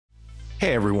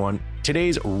Hey everyone,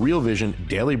 today's Real Vision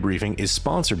Daily Briefing is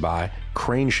sponsored by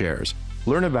Crane Shares.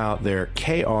 Learn about their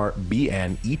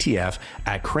KRBN ETF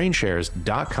at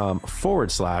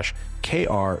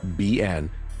craneshares.com/KRBN.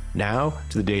 Now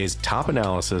to the day's top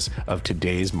analysis of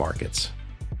today's markets.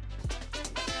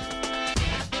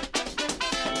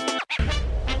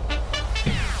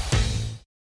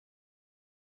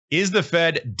 Is the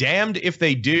Fed damned if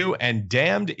they do and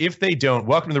damned if they don't?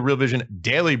 Welcome to the Real Vision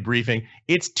Daily Briefing.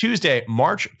 It's Tuesday,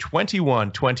 March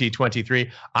 21, 2023.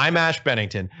 I'm Ash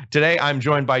Bennington. Today, I'm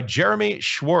joined by Jeremy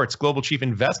Schwartz, Global Chief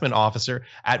Investment Officer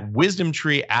at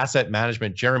WisdomTree Asset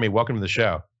Management. Jeremy, welcome to the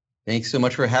show. Thanks so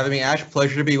much for having me, Ash.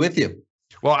 Pleasure to be with you.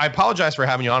 Well, I apologize for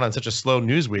having you on such a slow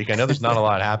news week. I know there's not a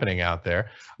lot happening out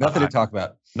there. Nothing to talk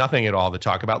about. Nothing at all to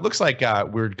talk about. Looks like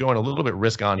we're going a little bit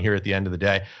risk on here at the end of the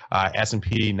day.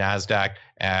 S&P, NASDAQ,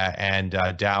 and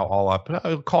Dow all up.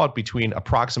 I'll call it between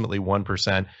approximately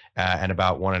 1% and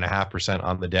about 1.5%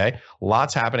 on the day.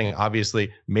 Lots happening.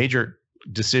 Obviously, major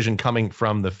decision coming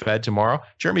from the Fed tomorrow.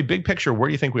 Jeremy, big picture, where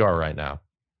do you think we are right now?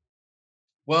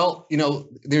 Well,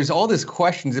 there's all these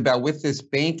questions about with this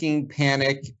banking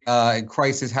panic and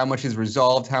crisis, how much is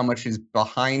resolved, how much is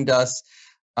behind us.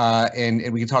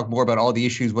 And we can talk more about all the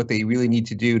issues, what they really need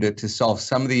to do to solve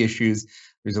some of the issues.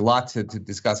 There's a lot to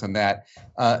discuss on that.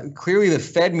 Clearly, the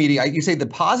Fed meeting, you say the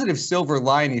positive silver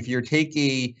lining, if you're taking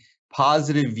a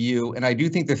positive view, and I do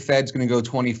think the Fed's going to go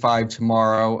 25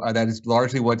 tomorrow. That is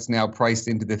largely what's now priced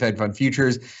into the Fed fund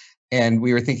futures. And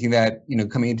we were thinking that,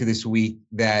 coming into this week,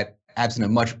 that absent a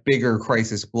much bigger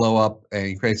crisis blow up,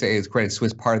 and Credit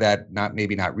Suisse part of that,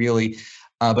 maybe not really.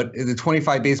 But the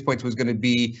 25 basis points was going to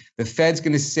be, the Fed's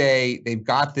going to say they've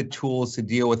got the tools to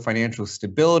deal with financial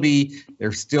stability.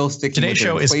 They're still sticking Today's with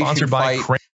their inflation show is sponsored by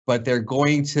fight, but they're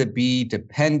going to be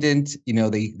dependent.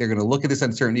 They're going to look at this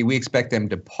uncertainty. We expect them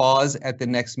to pause at the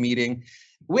next meeting.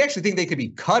 We actually think they could be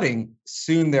cutting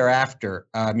soon thereafter.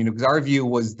 Because our view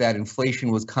was that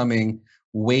inflation was coming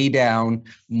way down,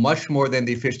 much more than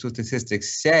the official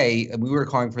statistics say. We were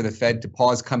calling for the Fed to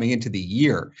pause coming into the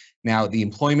year. Now, the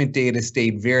employment data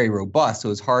stayed very robust, so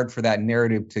it was hard for that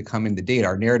narrative to come in the data.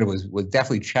 Our narrative was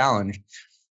definitely challenged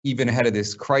even ahead of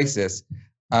this crisis.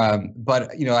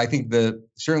 But I think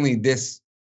certainly this,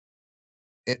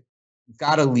 it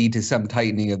got to lead to some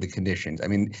tightening of the conditions. I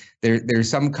mean, there's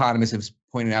some economists have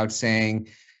pointed out saying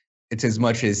it's as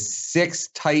much as 6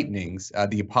 tightenings.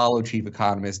 The Apollo chief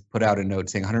economist put out a note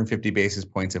saying 150 basis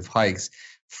points of hikes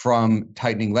from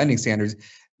tightening lending standards.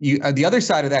 The other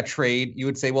side of that trade, you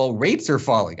would say, well, rates are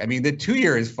falling. I mean, the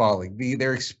 2-year is falling.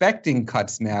 They're expecting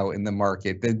cuts now in the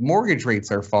market. The mortgage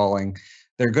rates are falling.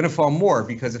 They're going to fall more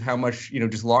because of how much,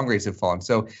 just long rates have fallen.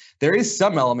 So there is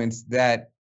some elements that,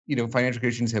 financial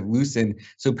conditions have loosened.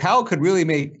 So Powell could really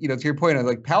make, to your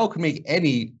point, Powell could make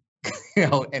any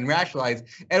and rationalize,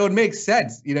 and it would make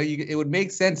sense. It would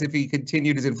make sense if he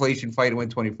continued his inflation fight and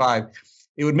went 25.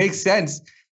 It would make sense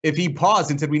if he paused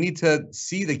and said, we need to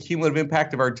see the cumulative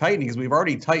impact of our tightening because we've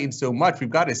already tightened so much. We've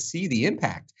got to see the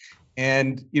impact.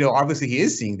 And, obviously he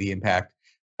is seeing the impact.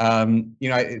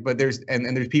 But there's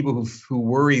people who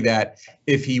worry that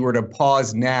if he were to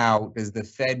pause now, does the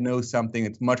Fed know something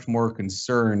that's much more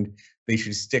concerned? They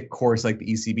should stick course like the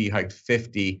ECB hiked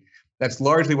 50. That's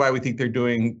largely why we think they're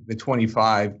doing the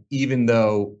 25, even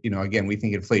though, again, we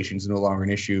think inflation is no longer an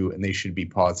issue and they should be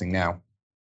pausing now.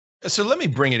 So let me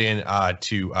bring it in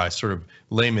to sort of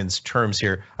layman's terms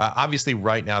here. Obviously,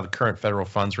 right now, the current federal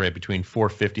funds rate between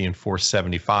 450 and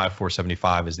 475.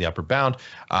 475 is the upper bound.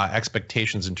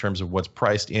 Expectations in terms of what's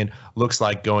priced in looks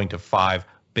like going to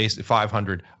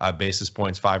 500 basis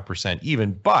points, 5%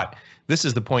 even. But this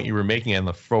is the point you were making in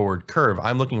the forward curve.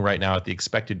 I'm looking right now at the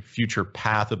expected future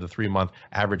path of the 3-month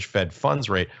average Fed funds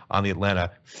rate on the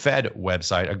Atlanta Fed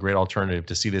website, a great alternative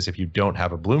to see this if you don't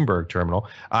have a Bloomberg terminal.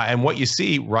 And what you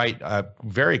see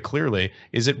very clearly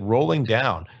is it rolling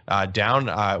down.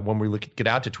 When we get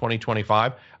out to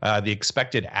 2025, the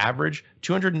expected average,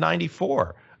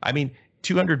 294. I mean,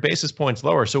 200 basis points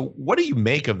lower. So what do you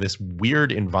make of this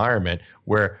weird environment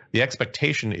where the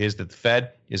expectation is that the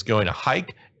Fed is going to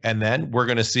hike, and then we're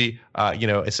going to see,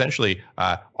 essentially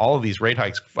all of these rate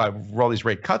hikes, all these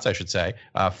rate cuts, I should say,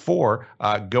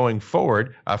 going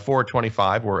forward,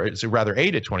 425, or it's rather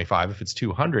 8 at 25 if it's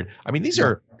 200. I mean, these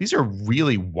are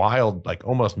really wild, like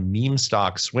almost meme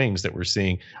stock swings that we're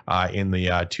seeing in the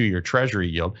 2-year Treasury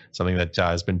yield, something that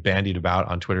has been bandied about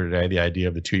on Twitter today, the idea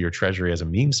of the 2-year Treasury as a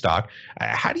meme stock.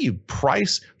 How do you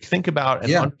think about,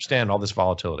 and understand all this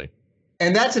volatility?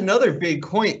 And that's another big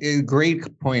point, a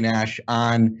great point, Ash,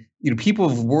 on, people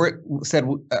have said,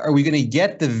 are we going to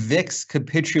get the VIX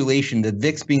capitulation, the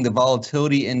VIX being the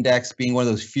volatility index, being one of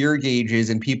those fear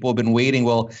gauges, and people have been waiting.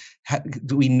 Well,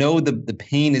 do we know the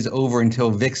pain is over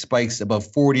until VIX spikes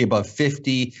above 40, above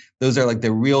 50? Those are like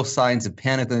the real signs of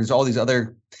panic. And there's all these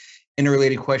other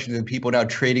interrelated questions of people now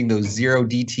trading those zero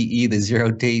DTE, the zero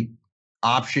date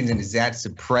options, and is that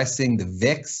suppressing the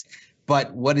VIX?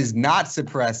 But what is not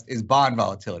suppressed is bond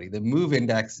volatility. The MOVE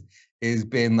index has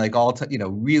been like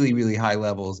really, really high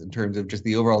levels in terms of just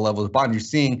the overall level of bonds. You're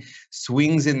seeing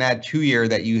swings in that 2-year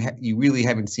that you really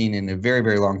haven't seen in a very,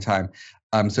 very long time.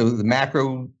 So the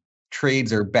macro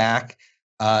trades are back,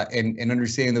 and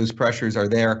understanding those pressures are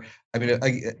there. I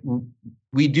mean,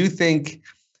 we do think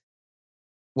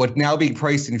what's now being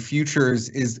priced in futures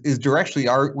is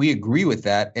directionally we agree with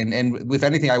that. And with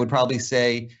anything, I would probably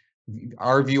say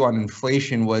our view on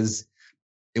inflation was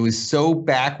it was so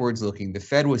backwards looking. The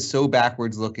Fed was so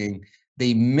backwards looking.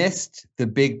 They missed the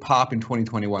big pop in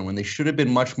 2021 when they should have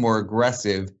been much more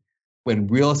aggressive when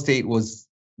real estate was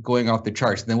going off the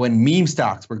charts. And then when meme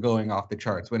stocks were going off the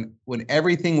charts, when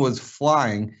everything was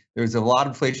flying, there was a lot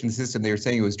of inflation in the system. They were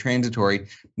saying it was transitory.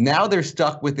 Now they're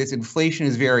stuck with this. Inflation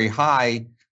is very high.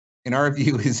 And our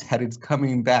view is that it's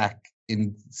coming back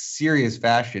in serious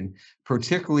fashion,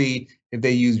 particularly if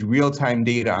they used real-time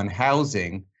data on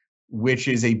housing, which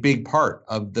is a big part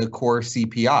of the core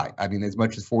CPI. I mean, as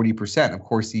much as 40% of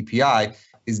core CPI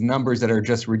is numbers that are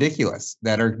just ridiculous,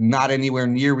 that are not anywhere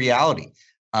near reality.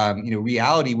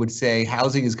 Reality would say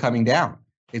housing is coming down.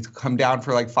 It's come down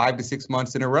for like 5 to 6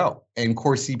 months in a row, and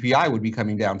core CPI would be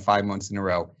coming down 5 months in a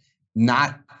row,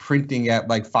 not printing at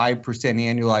like 5%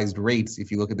 annualized rates. If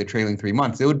you look at the trailing 3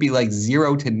 months, it would be like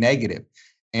 0 to negative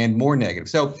and more negative.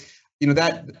 So,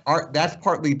 that's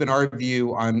partly been our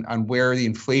view on where the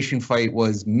inflation fight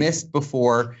was missed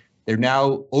before. They're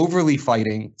now overly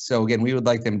fighting. So again, we would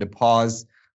like them to pause.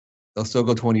 They'll still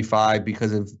go 25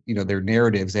 because of their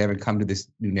narratives. They haven't come to this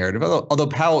new narrative. Although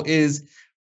Powell is,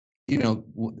 to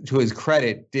his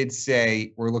credit, did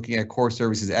say we're looking at core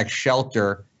services ex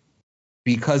shelter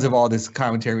because of all this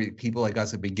commentary people like us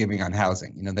have been giving on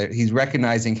housing. That he's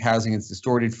recognizing housing is a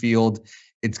distorted field.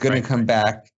 It's going to come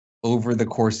back over the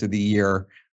course of the year.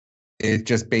 It's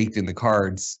just baked in the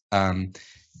cards. But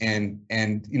it's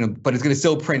going to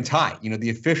still print high.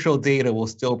 The official data will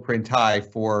still print high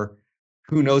for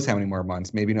who knows how many more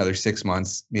months, maybe another 6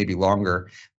 months, maybe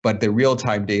longer. But the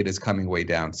real-time data is coming way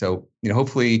down. So,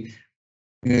 hopefully,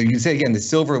 you say again, the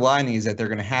silver lining is that they're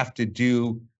going to have to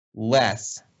do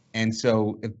less. And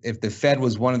so if the Fed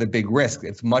was one of the big risks,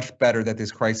 it's much better that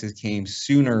this crisis came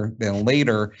sooner than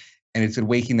later, and it's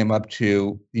waking them up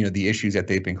to the issues that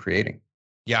they've been creating.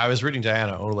 Yeah, I was reading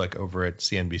Diana Olick over at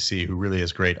CNBC, who really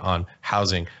is great on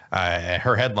housing.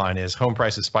 Her headline is home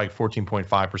prices spiked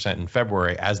 14.5% in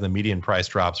February as the median price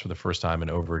drops for the first time in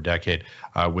over a decade,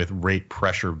 with rate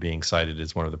pressure being cited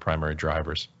as one of the primary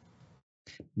drivers.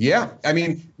 Yeah, I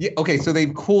mean, okay, so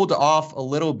they've cooled off a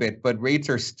little bit, but rates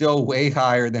are still way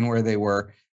higher than where they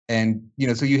were. And,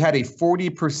 so you had a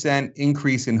 40%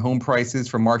 increase in home prices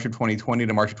from March of 2020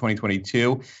 to March of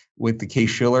 2022 with the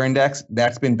Case-Shiller index.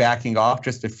 That's been backing off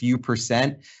just a few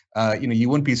percent. You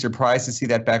wouldn't be surprised to see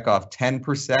that back off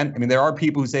 10%. I mean, there are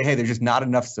people who say, hey, there's just not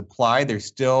enough supply. There's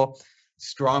still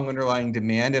strong underlying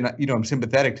demand. And, I'm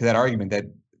sympathetic to that argument that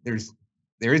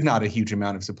there is not a huge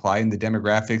amount of supply, and the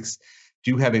demographics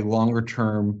do have a longer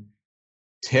term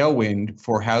tailwind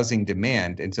for housing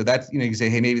demand. And so that's, you say,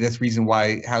 hey, maybe that's the reason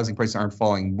why housing prices aren't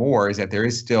falling more, is that there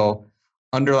is still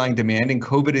underlying demand, and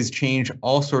COVID has changed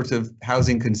all sorts of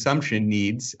housing consumption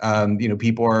needs.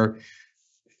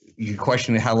 You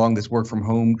question how long this work from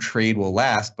home trade will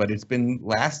last, but it's been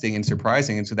lasting and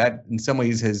surprising. And so that in some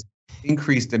ways has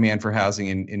increased demand for housing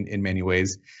in many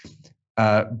ways.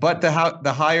 But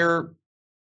the higher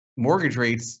mortgage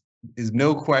rates is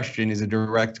no question is a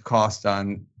direct cost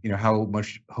on how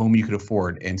much home you could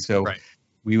afford, and so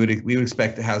we would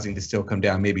expect the housing to still come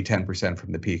down maybe 10%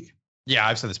 from the peak. Yeah,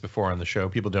 I've said this before on the show.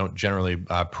 People don't generally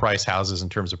price houses in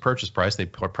terms of purchase price. They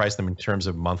price them in terms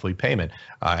of monthly payment,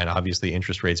 and obviously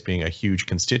interest rates being a huge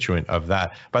constituent of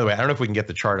that. By the way, I don't know if we can get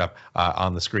the chart up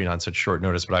on the screen on such short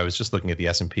notice, but I was just looking at the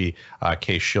S&P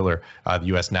Case-Shiller, the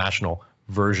U.S. National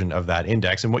version of that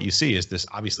index. And what you see is this,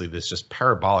 obviously, this just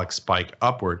parabolic spike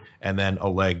upward and then a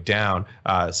leg down.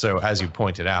 So as you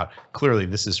pointed out, clearly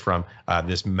this is from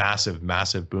this massive,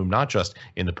 massive boom, not just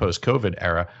in the post-COVID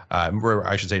era, or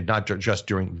I should say not just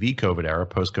during the COVID era,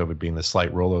 post-COVID being the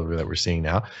slight rollover that we're seeing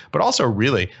now, but also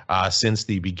really since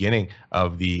the beginning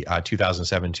of the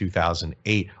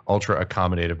 2007-2008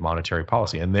 ultra-accommodative monetary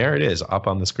policy. And there it is up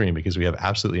on the screen, because we have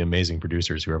absolutely amazing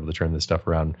producers who are able to turn this stuff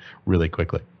around really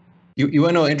quickly. You want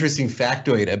to know an interesting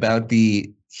factoid about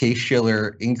the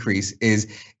Case-Shiller increase is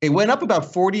it went up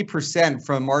about 40%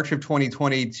 from March of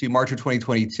 2020 to March of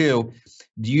 2022.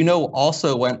 Do you know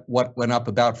also what went up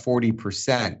about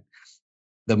 40%?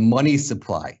 The money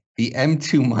supply, the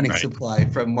M2 money supply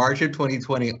from March of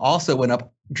 2020 also went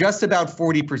up just about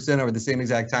 40% over the same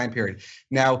exact time period.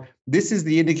 Now, this is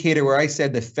the indicator where I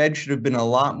said the Fed should have been a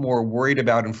lot more worried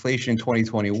about inflation in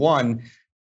 2021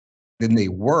 than they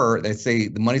were. They say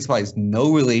the money supply has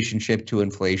no relationship to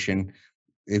inflation.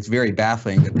 It's very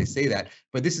baffling that they say that.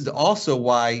 But this is also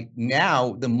why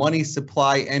now the money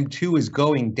supply M2 is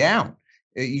going down.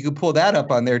 You could pull that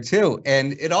up on there too.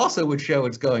 And it also would show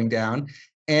it's going down.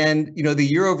 And, you know, the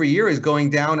year over year is going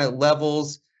down at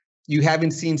levels you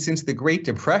haven't seen since the Great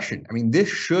Depression. I mean, this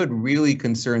should really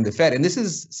concern the Fed. And this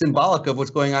is symbolic of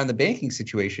what's going on in the banking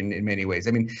situation in many ways.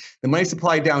 I mean, the money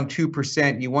supply down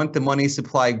 2%. You want the money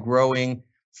supply growing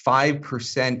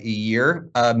 5% a year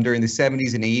during the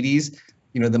 70s and 80s.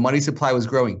 You know, the money supply was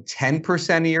growing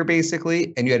 10% a year,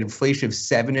 basically, and you had inflation of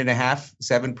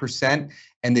 7%.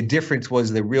 And the difference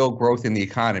was the real growth in the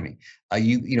economy.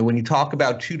 You know, when you talk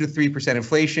about 2 to 3%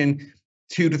 inflation,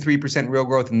 2 to 3% real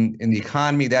growth in the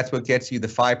economy, that's what gets you the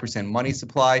 5% money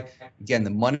supply. Again, the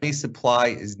money supply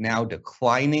is now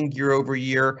declining year over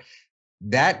year.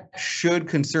 That should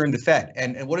concern the Fed.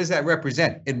 And what does that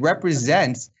represent? It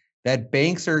represents that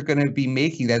banks are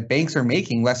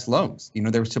making less loans. You know,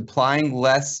 they're supplying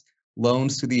less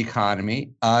loans to the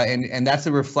economy. And that's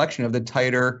a reflection of the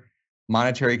tighter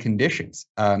monetary conditions.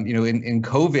 You know, in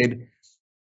COVID,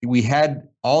 we had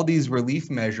all these relief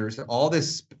measures, all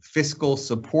this fiscal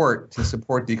support to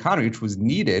support the economy, which was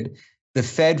needed. The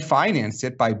Fed financed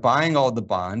it by buying all the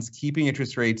bonds, keeping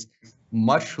interest rates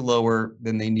much lower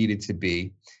than they needed to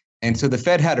be. And so the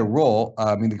Fed had a role.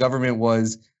 I mean, the government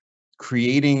was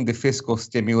creating the fiscal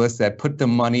stimulus that put the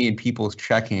money in people's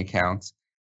checking accounts.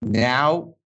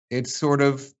 Now it's sort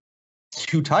of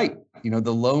too tight. You know,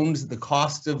 the loans, the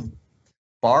cost of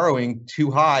borrowing too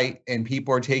high, and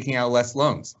people are taking out less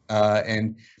loans.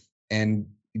 And you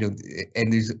know,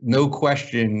 and there's no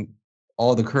question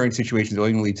all the current situations are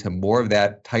going to lead to more of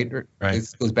that tighter. Right.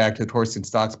 This goes back to Torsten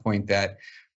Stock's point that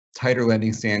tighter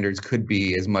lending standards could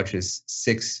be as much as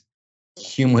 6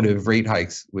 cumulative rate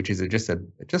hikes, which is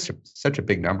such a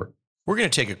big number. We're going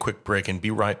to take a quick break and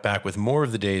be right back with more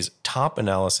of the day's top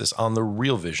analysis on the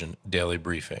Real Vision Daily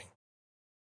Briefing.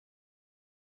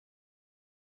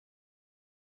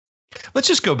 Let's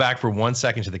just go back for 1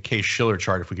 second to the Case-Shiller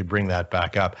chart, if we could bring that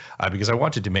back up, because I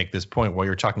wanted to make this point while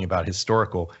you're talking about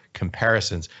historical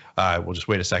comparisons. We'll just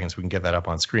wait a second so we can get that up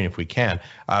on screen if we can.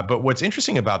 But what's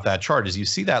interesting about that chart is you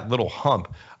see that little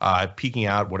hump peaking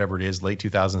out, whatever it is, late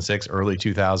 2006, early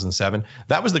 2007.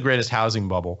 That was the greatest housing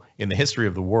bubble in the history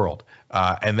of the world.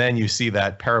 And then you see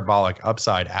that parabolic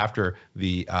upside after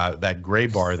the that gray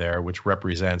bar there, which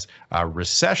represents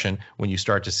recession, when you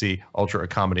start to see ultra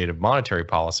accommodative monetary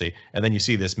policy. And then you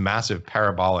see this massive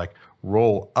parabolic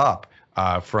roll up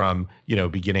from, you know,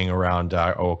 beginning around,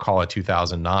 we'll call it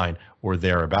 2009 or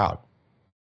thereabout.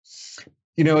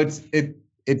 You know, it's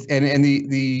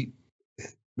the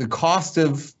cost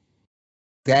of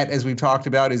that, as we've talked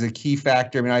about, is a key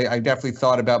factor. I mean, I definitely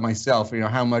thought about myself, you know,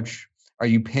 how much are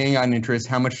you paying on interest?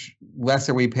 How much less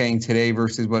are we paying today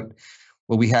versus what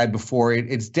we had before?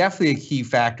 It's definitely a key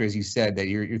factor, as you said, that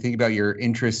you're thinking about your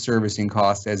interest servicing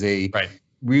costs as a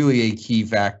really a key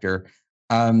factor.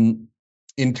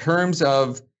 In terms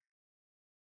of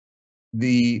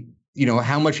the, you know,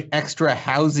 how much extra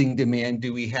housing demand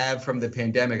do we have from the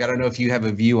pandemic? I don't know if you have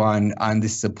a view on the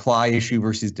supply issue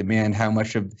versus demand, how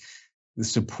much of the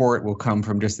support will come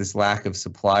from just this lack of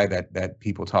supply that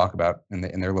people talk about in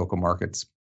their local markets.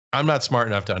 I'm not smart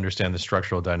enough to understand the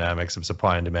structural dynamics of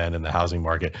supply and demand in the housing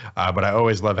market, but I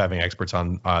always love having experts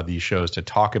on these shows to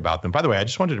talk about them. By the way, I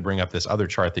just wanted to bring up this other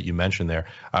chart that you mentioned there,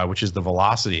 which is the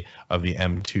velocity of the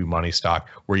M2 money stock,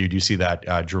 where you do see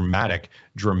that dramatic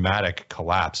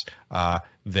collapse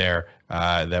there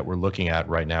that we're looking at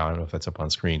right now. I don't know if that's up on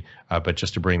screen, but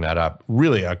just to bring that up,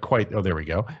 really there we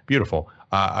go, beautiful,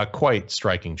 a quite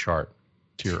striking chart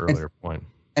to your earlier point.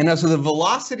 And so the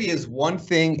velocity is one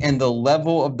thing, and the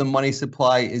level of the money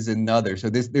supply is another. So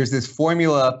there's this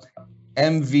formula,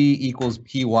 MV equals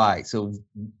PY. So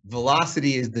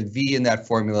velocity is the V in that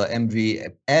formula. M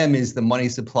is the money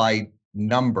supply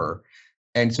number,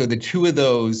 and so the two of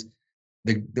those,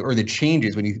 the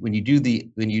changes when you do the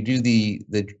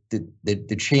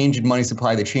change in money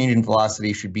supply, the change in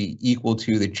velocity should be equal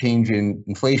to the change in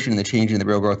inflation and the change in the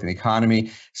real growth in the economy.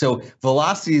 So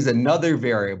velocity is another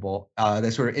variable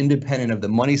that's sort of independent of the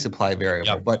money supply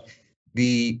variable. Yep. But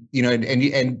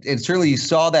and certainly you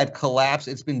saw that collapse.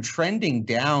 It's been trending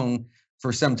down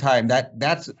for some time. That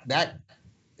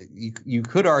you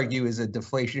could argue is a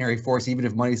deflationary force, even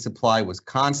if money supply was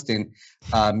constant.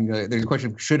 There's a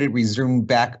question of should it resume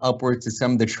back upwards to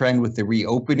some of the trend with the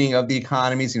reopening of the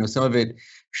economies. Some of it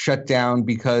shut down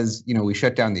because we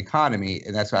shut down the economy,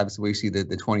 and that's obviously where you see the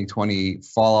 2020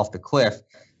 fall off the cliff.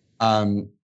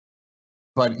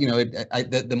 But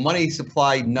the money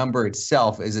supply number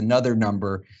itself is another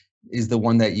number, is the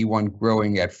one that you want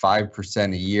growing at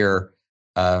 5% a year,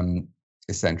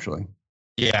 essentially.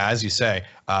 Yeah, as you say,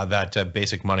 that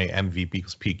basic money MV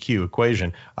equals PQ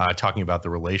equation, talking about the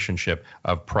relationship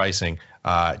of pricing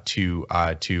to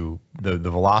the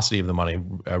velocity of the money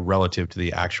relative to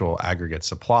the actual aggregate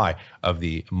supply of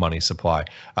the money supply.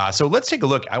 So let's take a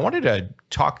look. I wanted to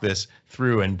talk this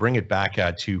through and bring it back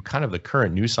to kind of the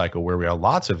current news cycle, where we have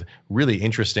lots of really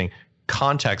interesting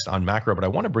context on macro, but I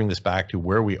want to bring this back to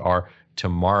where we are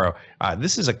tomorrow.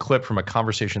 This is a clip from a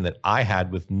conversation that I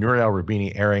had with Nouriel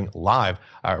Roubini, airing live,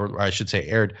 or I should say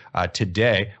aired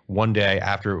today, one day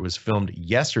after it was filmed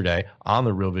yesterday on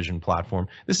the Real Vision platform.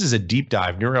 This is a deep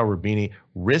dive. Nouriel Roubini,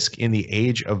 risk in the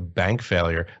age of bank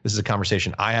failure. This is a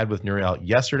conversation I had with Nouriel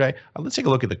yesterday. Let's take a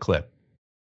look at the clip.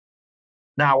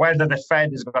 Now, whether the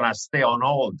Fed is going to stay on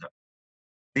hold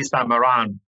this time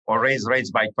around or raise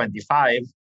rates by 25,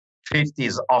 50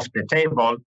 is off the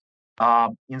table.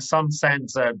 In some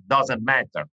sense, doesn't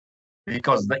matter,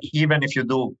 because even if you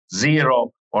do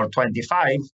 0 or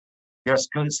 25, you're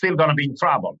still going to be in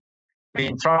trouble. Be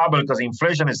in trouble because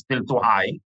inflation is still too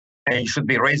high, and you should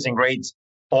be raising rates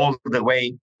all the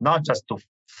way, not just to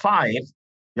 5.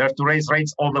 You have to raise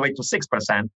rates all the way to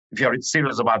 6% if you're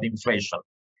serious about inflation.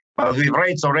 But with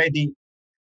rates already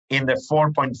in the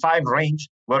 4.5 range,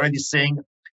 we're already seeing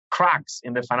cracks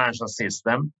in the financial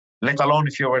system, let alone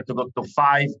if you were to go to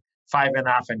 5,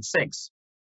 5.5, and 6.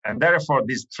 And therefore,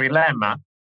 this trilemma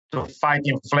to fight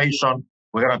inflation,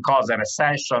 we're going to cause a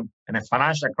recession and a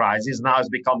financial crisis, now has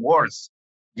become worse,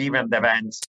 given the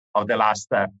events of the last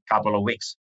couple of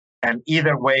weeks. And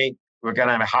either way, we're going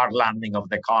to have a hard landing of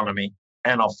the economy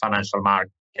and of financial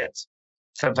markets.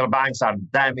 Central banks are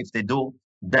damned if they do,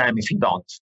 damned if you don't.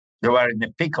 They were in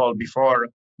a pickle before,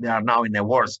 they are now in a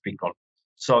worse pickle.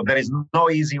 So there is no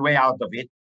easy way out of it,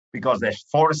 because the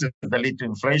forces that lead to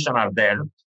inflation are there,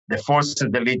 the forces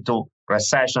that lead to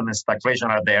recession and stagflation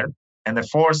are there, and the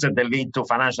forces that lead to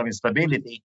financial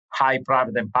instability, high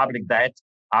private and public debt,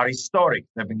 are historic.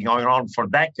 They've been going on for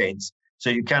decades, so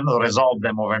you cannot resolve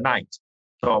them overnight.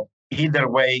 So either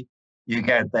way, you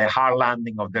get a hard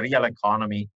landing of the real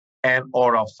economy and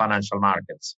or of financial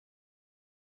markets.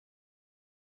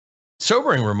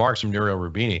 Sobering remarks from Nouriel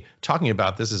Roubini, talking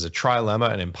about this as a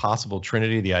trilemma, an impossible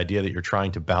trinity, the idea that you're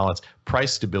trying to balance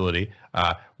price stability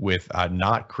with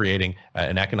not creating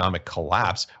an economic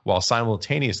collapse while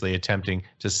simultaneously attempting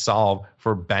to solve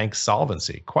for bank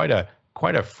solvency. Quite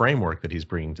a framework that he's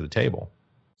bringing to the table.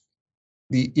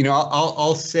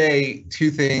 I'll say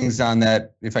two things on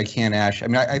that, if I can, Ash. I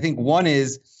mean, I think one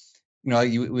is,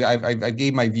 I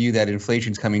gave my view that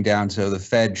inflation's coming down, so the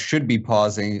Fed should be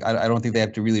pausing. I don't think they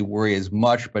have to really worry as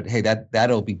much, but hey,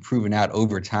 that'll be proven out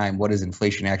over time. What does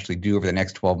inflation actually do over the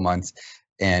next 12 months?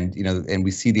 And and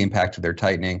we see the impact of their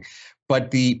tightening.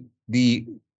 But the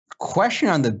question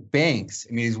on the banks,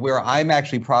 I mean, is where I'm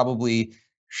actually probably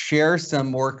share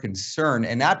some more concern,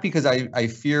 and not because I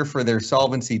fear for their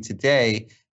solvency today,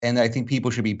 and I think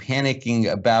people should be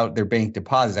panicking about their bank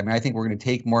deposits. I mean, I think we're going to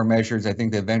take more measures. I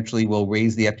think that eventually we'll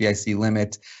raise the FDIC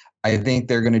limit. I think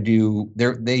they're going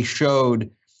to they showed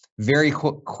very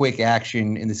quick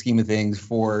action in the scheme of things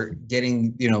for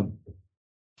getting,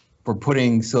 for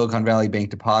putting Silicon Valley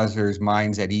Bank depositors'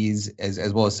 minds at ease,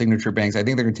 as well as signature banks. I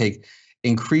think they're going to take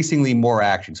increasingly more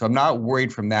action. So I'm not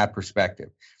worried from that perspective.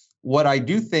 What I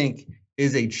do think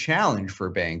is a challenge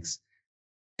for banks,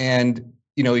 and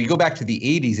you go back to the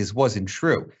 80s, this wasn't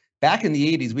true. Back in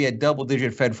the 80s, we had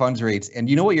double-digit Fed funds rates. And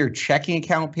you know what your checking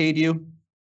account paid you?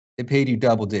 It paid you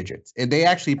double digits. And they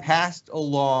actually passed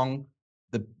along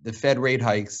the Fed rate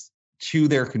hikes to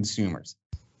their consumers.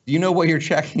 Do you know what your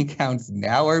checking accounts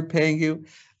now are paying you?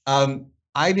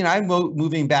 I mean, I'm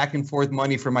moving back and forth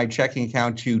money from my checking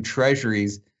account to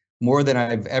treasuries more than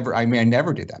I've ever. I mean, I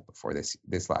never did that before this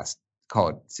last, call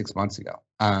it 6 months ago.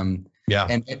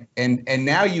 Yeah. And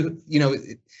now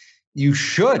you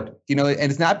should, and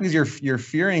it's not because you're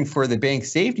fearing for the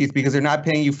bank's safety. It's because they're not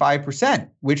paying you 5%,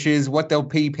 which is what they'll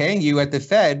be paying you at the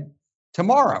Fed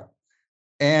tomorrow.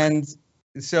 And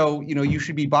so, you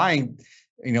should be buying.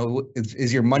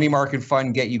 Is your money market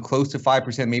fund get you close to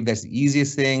 5%? Maybe that's the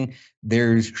easiest thing.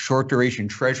 There's short duration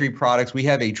treasury products. We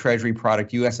have a treasury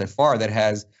product, USFR, that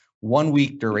has 1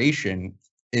 week duration,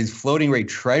 is floating rate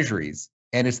treasuries.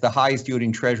 And it's the highest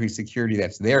yielding treasury security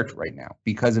that's there right now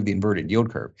because of the inverted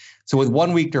yield curve. So with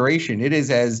 1 week duration, it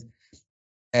is as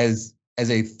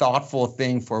a thoughtful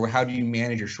thing for how do you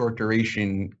manage your short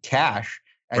duration cash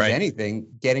as anything,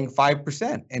 getting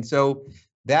 5%. And so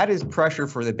that is pressure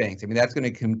for the banks. I mean, that's going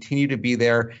to continue to be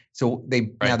there. So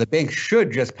now the banks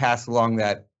should just pass along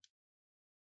that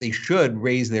they should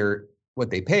raise what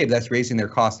they pay, but that's raising their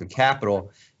cost of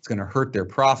capital. It's going to hurt their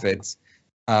profits,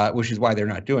 which is why they're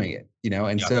not doing it.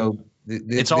 So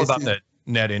it's all about the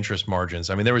net interest margins.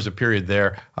 I mean, there was a period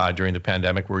there during the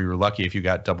pandemic where you were lucky if you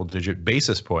got double-digit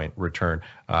basis point return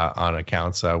on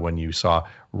accounts when you saw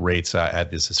rates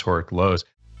at this historic lows.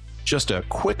 Just a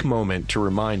quick moment to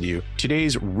remind you,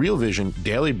 today's Real Vision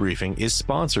Daily Briefing is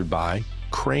sponsored by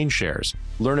Crane Shares.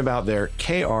 Learn about their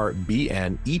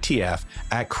KRBN ETF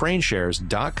at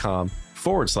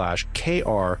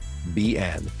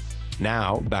craneshares.com/KRBN.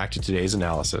 Now back to today's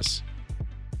analysis.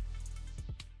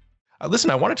 Listen,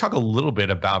 I want to talk a little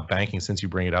bit about banking since you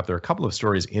bring it up. There are a couple of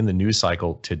stories in the news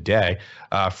cycle today.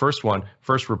 First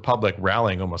Republic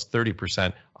rallying almost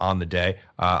 30% on the day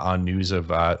on news of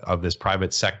this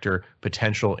private sector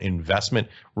potential investment.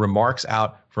 Remarks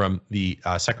out from the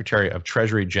Secretary of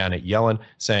Treasury, Janet Yellen,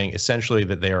 saying essentially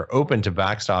that they are open to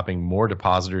backstopping more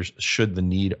depositors should the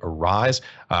need arise,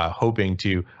 hoping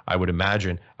to, I would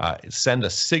imagine, send a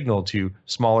signal to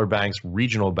smaller banks,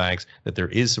 regional banks, that there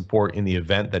is support in the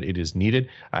event that it is needed.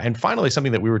 And finally,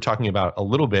 something that we were talking about a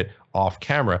little bit off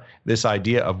camera, this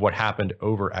idea of what happened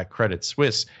over at Credit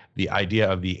Suisse, the idea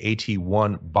of the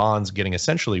AT1 bonds getting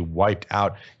essentially wiped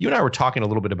out. You and I were talking a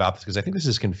little bit about this because I think this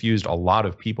has confused a lot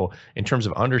of people in terms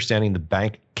of understanding the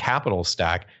bank capital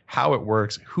stack, how it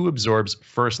works, who absorbs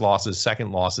first losses,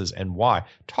 second losses, and why.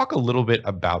 Talk a little bit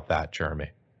about that, Jeremy.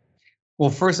 Well,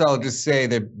 first I'll just say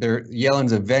that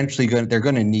Yellen's eventually they're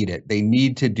going to need it. They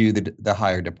need to do the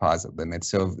higher deposit limit.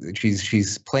 So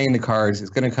she's playing the cards. It's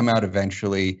going to come out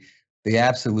eventually. They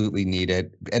absolutely need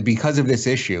it. And because of this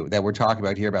issue that we're talking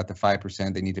about here about the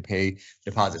 5%, they need to pay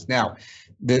deposits. Now,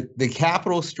 the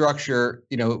capital structure,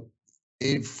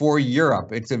 for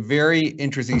Europe, it's a very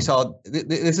interesting. You saw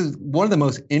this is one of the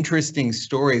most interesting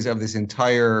stories of this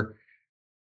entire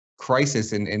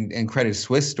crisis and Credit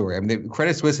Suisse story. I mean,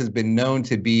 Credit Suisse has been known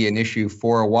to be an issue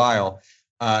for a while.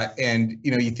 And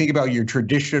you think about your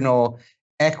traditional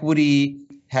equity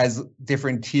has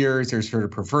different tiers. There's sort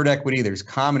of preferred equity, there's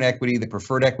common equity. The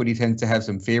preferred equity tends to have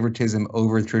some favoritism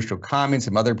over the traditional common,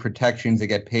 some other protections that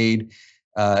get paid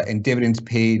and dividends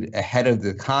paid ahead of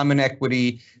the common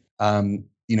equity. And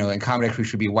common equity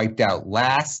should be wiped out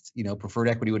last. Preferred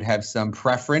equity would have some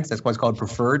preference. That's why it's called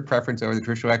preference over the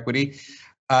traditional equity.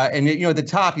 And at the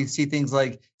top, you see things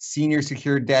like senior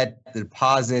secured debt, the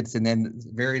deposits, and then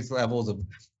various levels of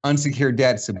unsecured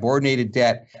debt, subordinated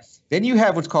debt. Then you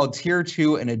have what's called Tier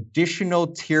 2 and additional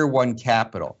Tier 1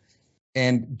 capital.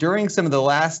 And during some of the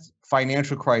last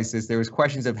financial crisis, there was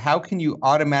questions of how can you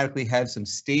automatically have some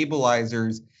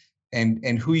stabilizers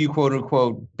and who you quote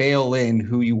unquote bail in,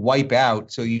 who you wipe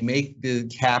out, so you make the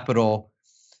capital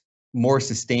more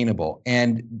sustainable.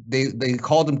 And they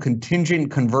called them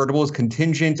contingent convertibles,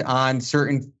 contingent on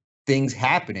certain things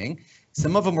happening.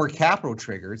 Some of them were capital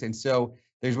triggers. And so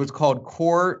there's what's called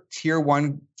core Tier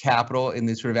 1 capital in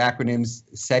the sort of acronyms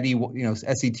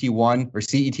SET1 or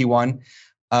CET1,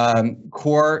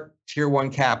 core Tier 1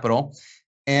 capital.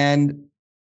 And,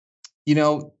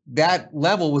 that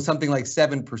level was something like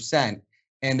 7%.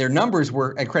 And their numbers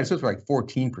were at Credit Suisse were like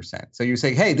 14%. So you're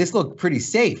saying, hey, this looked pretty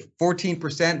safe.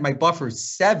 14%, my buffer is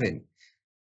 7.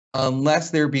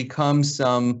 Unless there becomes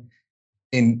some,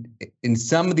 in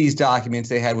some of these documents,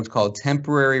 they had what's called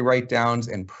temporary write-downs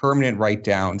and permanent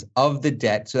write-downs of the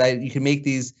debt so that you can make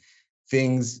these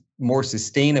things more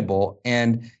sustainable.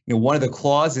 And one of the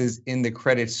clauses in the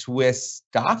Credit Suisse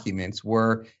documents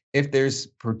were if there's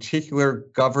particular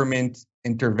government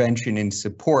intervention and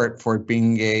support for it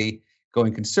being a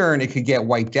going concern, it could get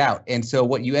wiped out. And so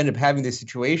what you end up having this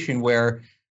situation where,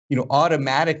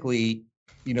 automatically,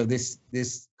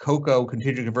 this COCO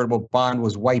contingent convertible bond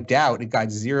was wiped out. It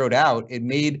got zeroed out. It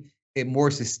made a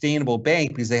more sustainable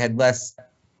bank because they had less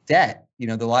debt.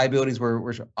 The liabilities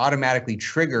were automatically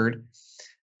triggered,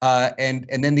 and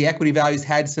then the equity values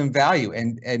had some value.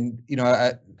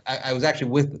 I was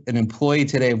actually with an employee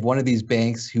today of one of these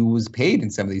banks who was paid in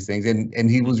some of these things, and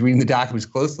he was reading the documents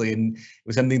closely, and it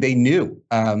was something they knew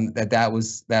that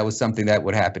was something that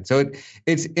would happen. So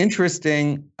it's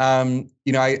interesting.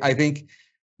 I think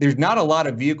there's not a lot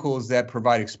of vehicles that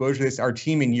provide exposure to this. Our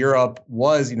team in Europe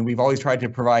we've always tried to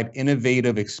provide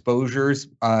innovative exposures.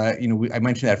 I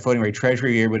mentioned that floating rate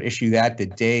treasury, we would issue that the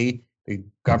day the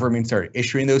government started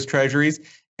issuing those treasuries.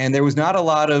 And there was not a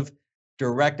lot of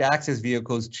direct access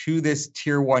vehicles to this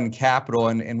tier one capital.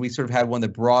 And we sort of had one of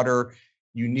the broader,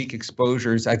 unique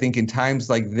exposures. I think in times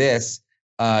like this,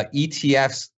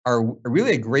 ETFs are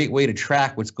really a great way to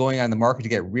track what's going on in the market, to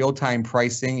get real-time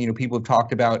pricing. People have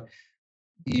talked about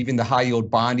even the high yield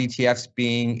bond ETFs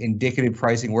being indicative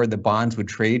pricing where the bonds would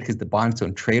trade, because the bonds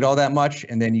don't trade all that much.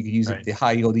 And then you can use the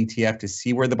high yield ETF to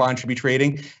see where the bond should be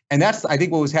trading. And that's, I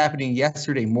think, what was happening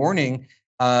yesterday morning.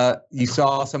 You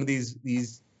saw some of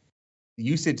these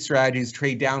usage strategies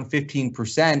trade down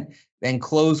 15% and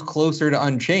close closer to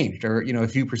unchanged, or a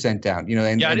few percent down.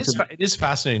 It is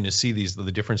fascinating to see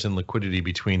the difference in liquidity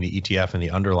between the ETF and the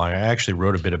underlying. I actually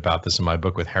wrote a bit about this in my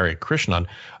book with Harry Krishnan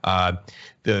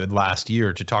the last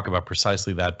year to talk about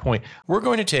precisely that point. We're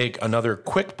going to take another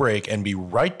quick break and be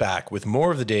right back with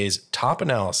more of the day's top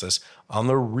analysis on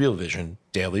the Real Vision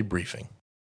Daily Briefing.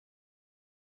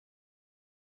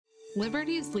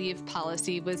 Liberty's leave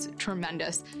policy was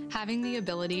tremendous. Having the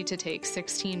ability to take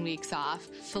 16 weeks off,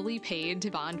 fully paid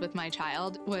to bond with my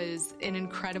child, was an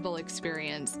incredible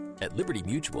experience. At Liberty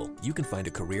Mutual, you can find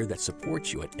a career that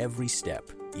supports you at every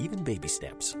step, even baby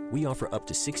steps. We offer up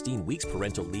to 16 weeks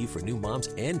parental leave for new moms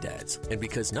and dads. And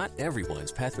because not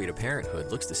everyone's pathway to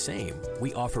parenthood looks the same,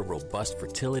 we offer robust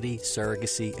fertility,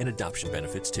 surrogacy, and adoption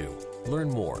benefits too. Learn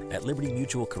more at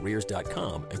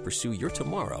libertymutualcareers.com and pursue your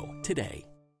tomorrow today.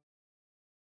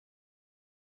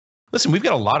 Listen, we've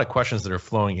got a lot of questions that are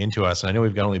flowing into us, and I know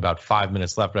we've got only about 5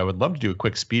 minutes left, but I would love to do a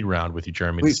quick speed round with you,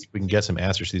 Jeremy, to see if we can get some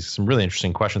answers to these. Some really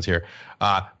interesting questions here.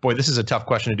 Boy, this is a tough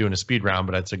question to do in a speed round,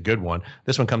 but it's a good one.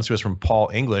 This one comes to us from Paul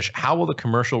English. How will the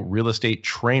commercial real estate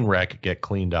train wreck get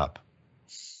cleaned up?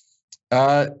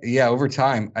 Over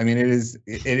time. I mean, it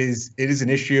is an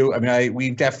issue. I mean,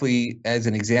 we definitely, as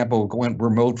an example, went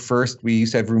remote first. We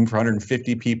used to have room for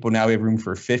 150 people. Now we have room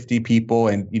for 50 people.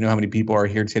 And you know how many people are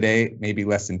here today? Maybe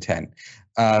less than 10.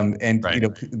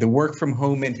 The work from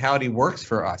home mentality works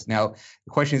for us. Now,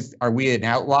 the question is, are we an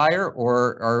outlier,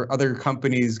 or are other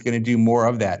companies going to do more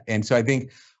of that? And so I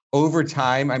think over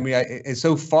time, I mean,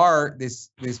 so far, this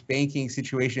banking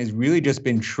situation has really just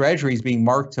been treasuries being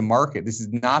marked to market. This has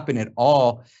not been at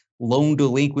all loan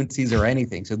delinquencies or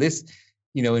anything. So this,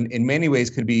 in many ways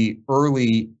could be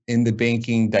early in the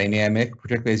banking dynamic,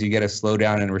 particularly as you get a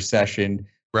slowdown and recession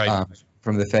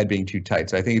from the Fed being too tight.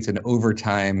 So I think it's an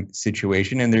overtime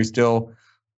situation, and there's still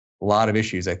a lot of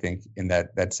issues, I think, in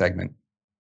that segment.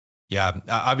 Yeah,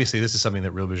 obviously, this is something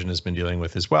that Real Vision has been dealing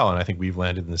with as well. And I think we've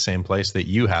landed in the same place that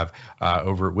you have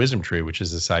over at Wisdom Tree, which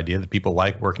is this idea that people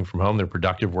like working from home. They're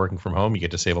productive working from home. You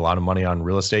get to save a lot of money on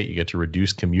real estate. You get to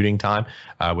reduce commuting time,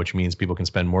 which means people can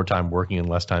spend more time working and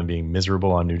less time being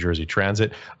miserable on New Jersey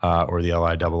Transit or the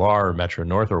LIRR or Metro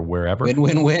North or wherever.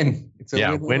 Win-win-win.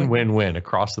 Win-win-win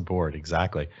across the board.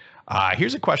 Exactly.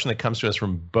 Here's a question that comes to us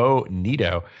from Bo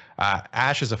Nito.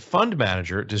 Ash, as a fund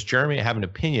manager, does Jeremy have an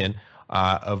opinion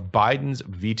of Biden's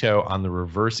veto on the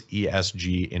reverse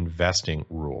ESG investing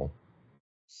rule?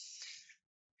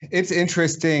 It's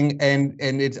interesting, and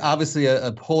it's obviously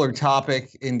a polar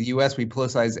topic. In the U.S., we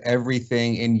politicize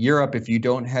everything. In Europe, if you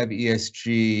don't have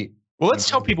ESG... Well, let's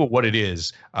tell people what it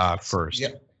is first. Yeah.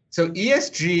 So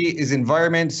ESG is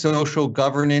environment, social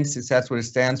governance. That's what it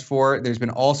stands for. There's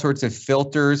been all sorts of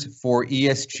filters for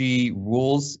ESG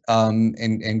rules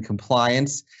and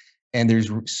compliance. And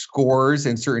there's scores,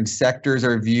 and certain sectors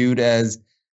are viewed as,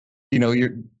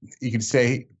 you could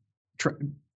say,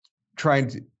 trying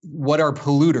to, what are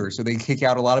polluters? So they kick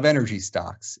out a lot of energy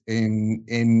stocks. In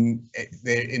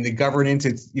the governance,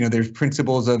 it's, there's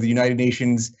principles of the United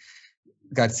Nations,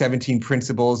 got 17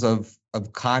 principles of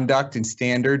conduct and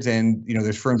standards, and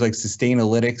there's firms like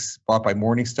Sustainalytics, bought by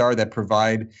Morningstar, that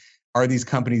provide, are these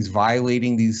companies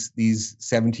violating these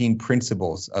 17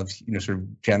 principles of sort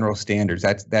of general standards?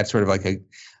 That's sort of like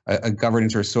a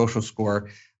governance or a social score.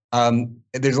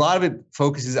 There's a lot of it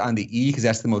focuses on the E, because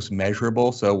that's the most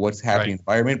measurable. So what's happening in the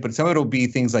environment, but some of it will be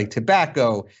things like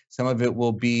tobacco. Some of it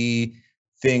will be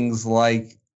things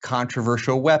like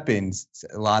controversial weapons,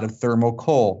 a lot of thermal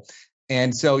coal.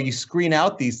 And so you screen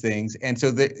out these things. And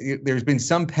so there's been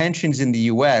some pensions in the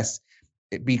US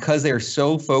because they're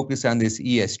so focused on this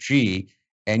ESG,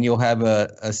 and you'll have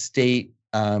a state,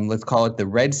 let's call it the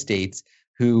red states,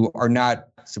 who are not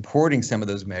supporting some of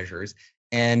those measures.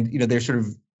 And, there's sort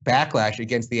of backlash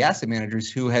against the asset managers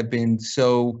who have been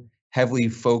so heavily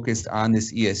focused on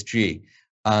this ESG.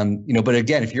 But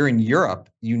again, if you're in Europe,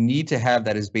 you need to have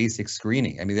that as basic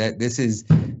screening. I mean, this is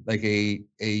like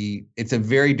it's a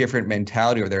very different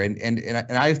mentality over there.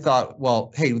 And I thought,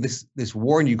 well, hey, this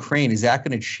war in Ukraine, is that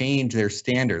going to change their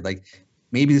standard? Like,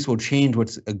 maybe this will change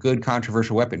what's a good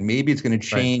controversial weapon. Maybe it's going to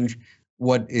change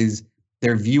what is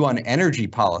their view on energy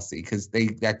policy, because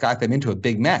that got them into a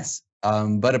big mess.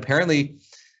 But apparently,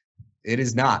 it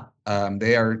is not.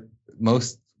 They are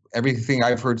everything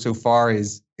I've heard so far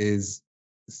is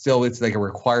still, it's like a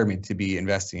requirement to be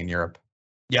investing in Europe.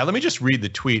 Yeah, let me just read the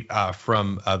tweet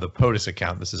from the POTUS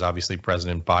account. This is obviously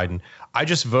President Biden. I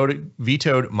just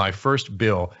vetoed my first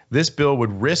bill. This bill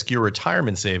would risk your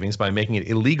retirement savings by making it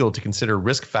illegal to consider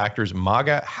risk factors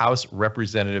MAGA House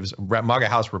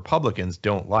Republicans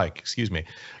don't like.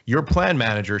 Your plan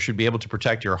manager should be able to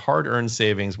protect your hard-earned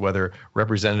savings, whether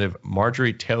Representative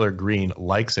Marjorie Taylor Greene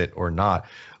likes it or not.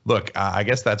 Look, I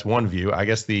guess that's one view. I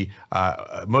guess the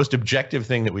most objective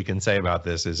thing that we can say about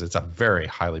this is it's a very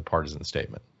highly partisan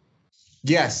statement.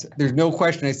 Yes, there's no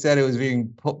question. I said it was being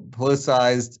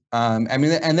politicized.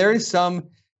 And there is some.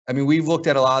 We've looked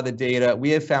at a lot of the data.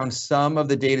 We have found some of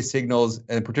the data signals,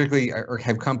 and particularly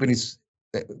have companies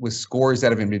with scores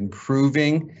that have been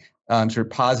improving, sort of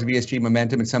positive ESG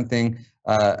momentum. It's something.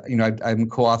 I'm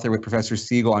co-author with Professor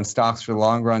Siegel on Stocks for the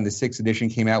Long Run. The 6th edition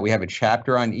came out. We have a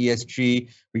chapter on ESG.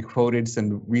 We quoted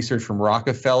some research from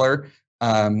Rockefeller,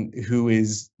 who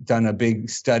has done a big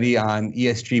study on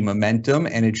ESG momentum,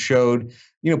 and it showed,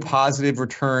 positive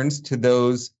returns to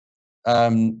those,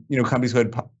 companies who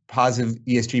had positive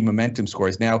ESG momentum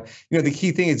scores. Now, the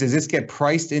key thing is, does this get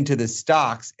priced into the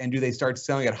stocks, and do they start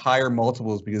selling at higher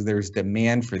multiples because there's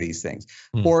demand for these things?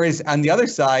 Or is, on the other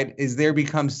side, is there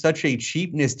becomes such a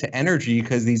cheapness to energy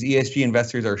because these ESG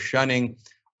investors are shunning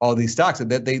all these stocks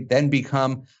that they then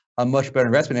become a much better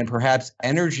investment, and perhaps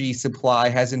energy supply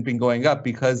hasn't been going up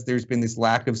because there's been this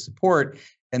lack of support,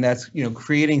 and that's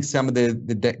creating some of the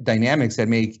dynamics that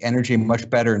make energy a much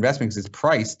better investment because it's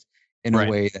priced in a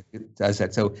way that it does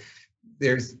that. So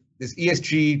there's this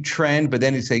ESG trend, but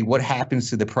then you say, what happens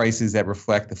to the prices that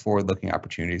reflect the forward-looking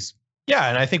opportunities? Yeah,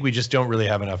 and I think we just don't really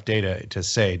have enough data to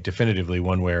say definitively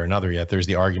one way or another yet. There's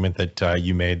the argument that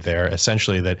you made there,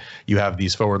 essentially that you have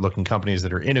these forward-looking companies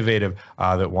that are innovative,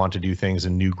 that want to do things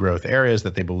in new growth areas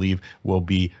that they believe will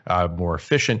be more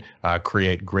efficient,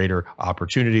 create greater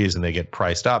opportunities, and they get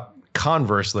priced up.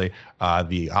 Conversely,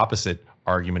 the opposite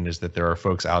argument is that there are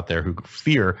folks out there who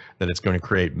fear that it's going to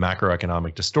create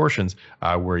macroeconomic distortions,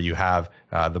 where you have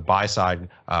the buy side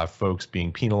folks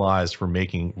being penalized for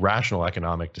making rational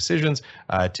economic decisions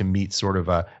to meet sort of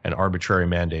an arbitrary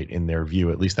mandate in their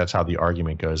view. At least that's how the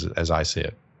argument goes, as I see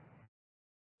it.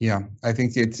 Yeah, I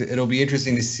think it'll be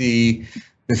interesting to see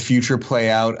the future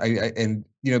play out.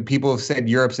 People have said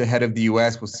Europe's ahead of the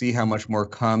U.S. We'll see how much more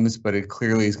comes, but it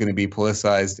clearly is going to be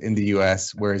politicized in the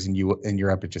U.S., whereas in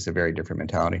Europe, it's just a very different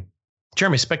mentality.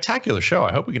 Jeremy, spectacular show.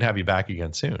 I hope we can have you back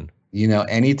again soon.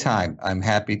 Anytime. I'm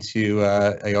happy to.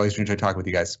 I always enjoy talking with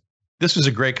you guys. This was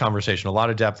a great conversation, a lot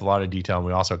of depth, a lot of detail, and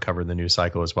we also covered the news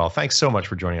cycle as well. Thanks so much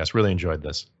for joining us. Really enjoyed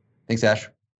this. Thanks, Ash.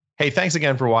 Hey, thanks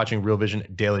again for watching Real Vision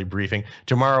Daily Briefing.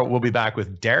 Tomorrow, we'll be back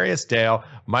with Darius Dale,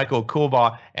 Michael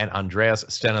Kulbaugh, and Andreas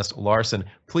Stennis Larson.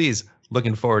 Please,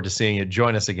 looking forward to seeing you.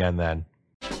 Join us again then.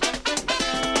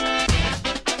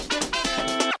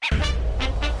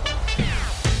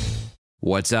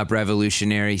 What's up,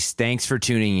 revolutionaries? Thanks for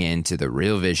tuning in to the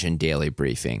Real Vision Daily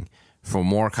Briefing. For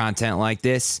more content like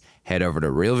this, head over to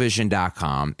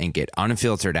realvision.com and get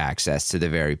unfiltered access to the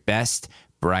very best,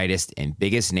 brightest, and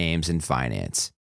biggest names in finance.